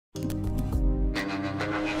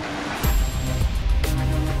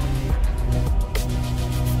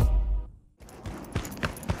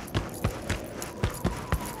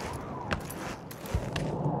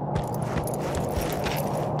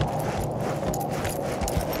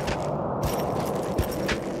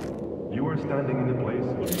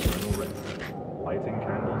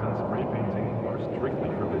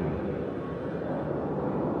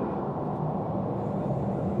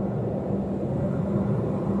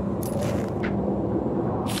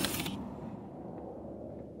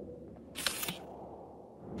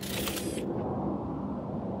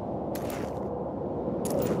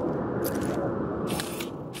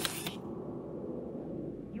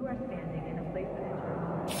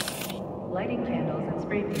Lighting candles and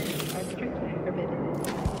spray painting are strictly forbidden.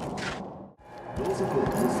 ろうそくを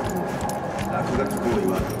灯すと落書き行為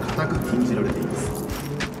は固く禁じられています。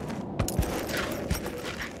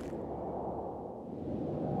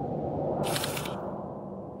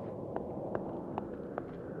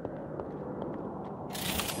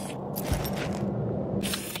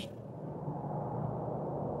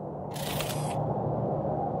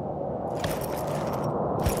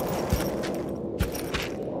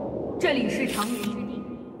这里是长眠之地，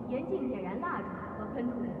严禁点燃蜡烛和喷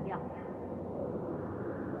吐饮料。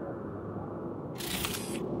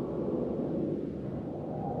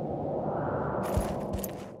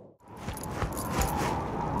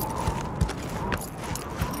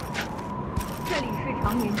这里是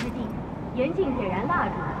长眠之地，严禁点燃蜡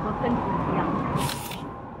烛和喷吐饮料。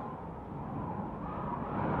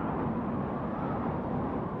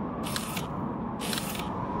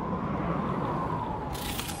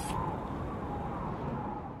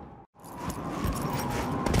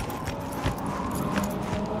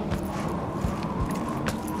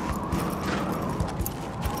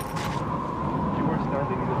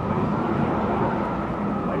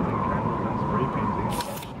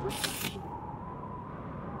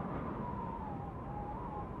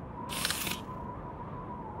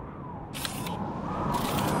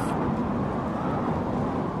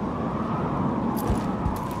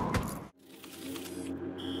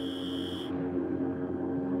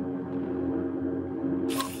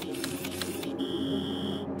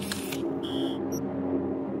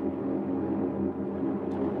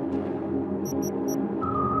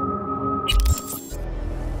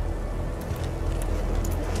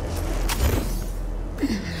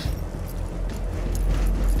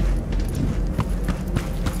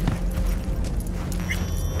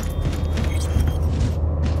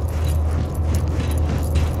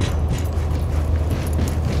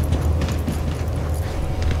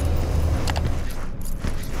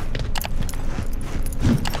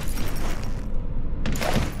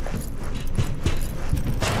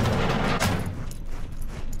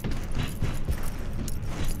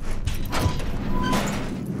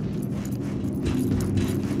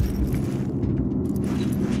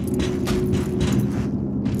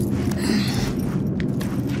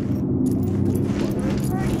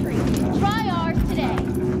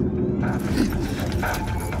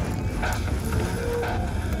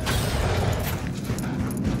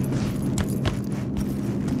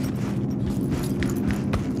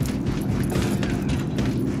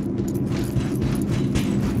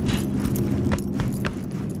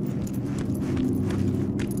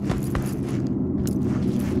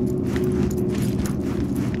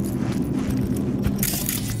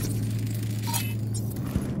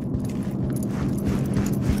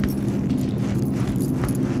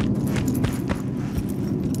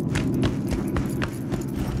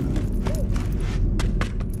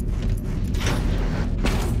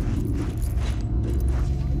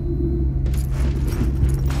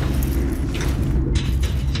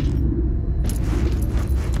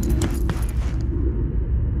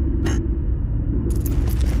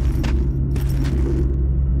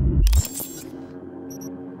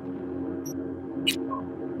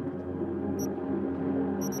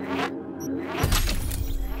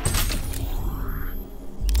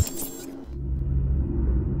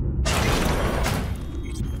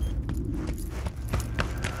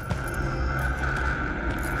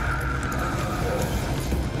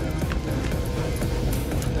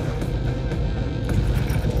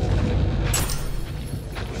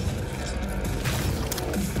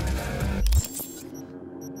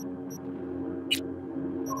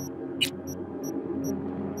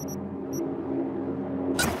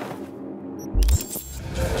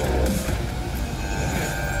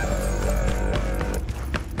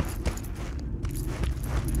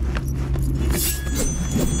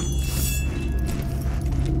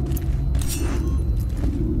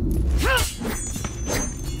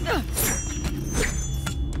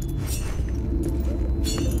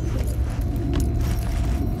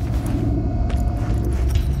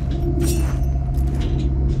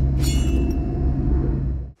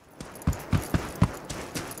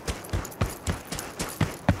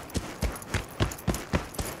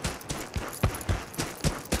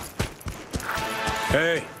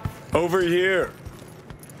 Hey, over here.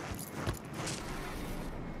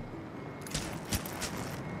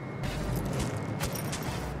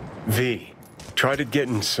 V, try to get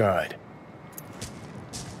inside.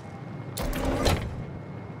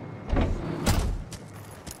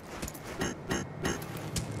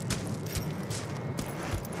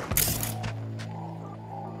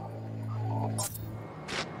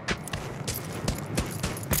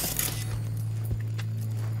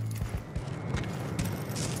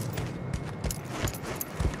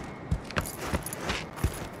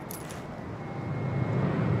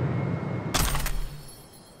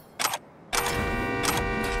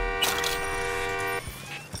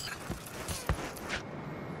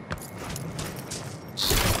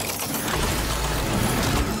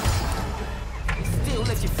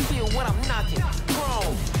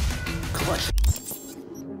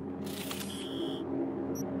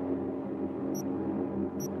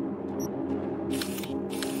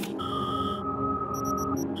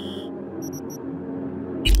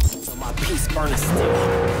 Peace burn us still.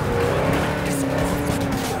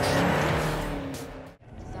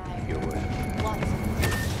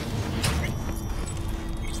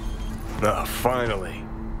 Ah, finally.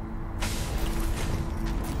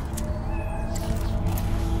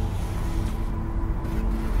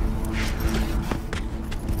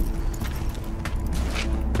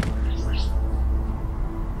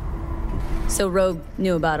 So Rogue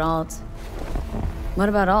knew about Alt. What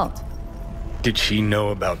about Alt? Did she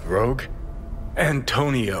know about Rogue?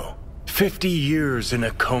 Antonio, 50 years in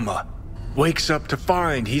a coma, wakes up to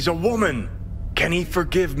find he's a woman. Can he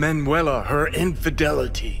forgive Manuela her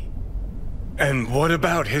infidelity? And what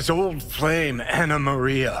about his old flame, Anna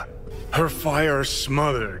Maria? Her fire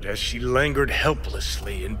smothered as she lingered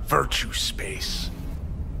helplessly in virtue space.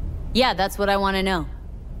 Yeah, that's what I want to know.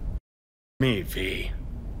 Me, V.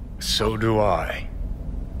 So do I.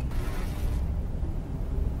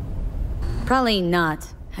 Probably not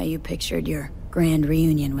how you pictured your grand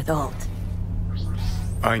reunion with Alt.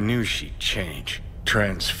 I knew she'd change,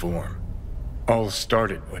 transform. All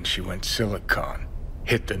started when she went Silicon,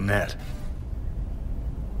 hit the net.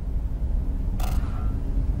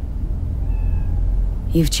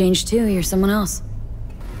 You've changed too, you're someone else.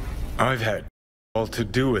 I've had all to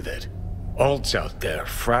do with it. Alt's out there,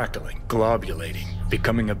 fractaling, globulating,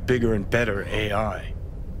 becoming a bigger and better AI.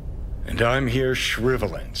 And I'm here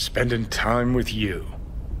shriveling, spending time with you.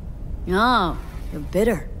 Oh, you're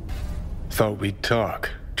bitter. Thought we'd talk,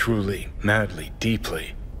 truly, madly,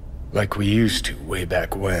 deeply, like we used to way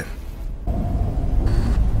back when.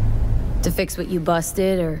 To fix what you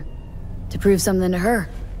busted, or to prove something to her?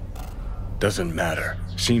 Doesn't matter.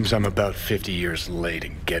 Seems I'm about 50 years late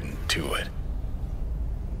in getting to it.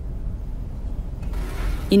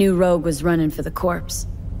 You knew Rogue was running for the corpse.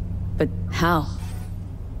 But how?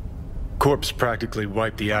 Corpse practically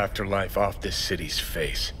wiped the afterlife off this city's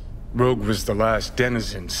face. Rogue was the last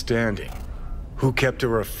denizen standing. Who kept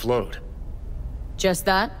her afloat? Just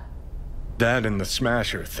that? That and the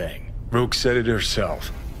Smasher thing. Rogue said it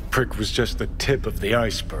herself. Prick was just the tip of the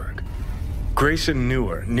iceberg. Grayson knew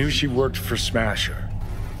her, knew she worked for Smasher.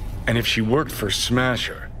 And if she worked for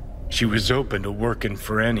Smasher, she was open to working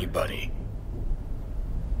for anybody.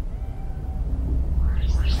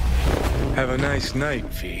 Have a nice night,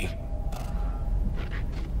 V.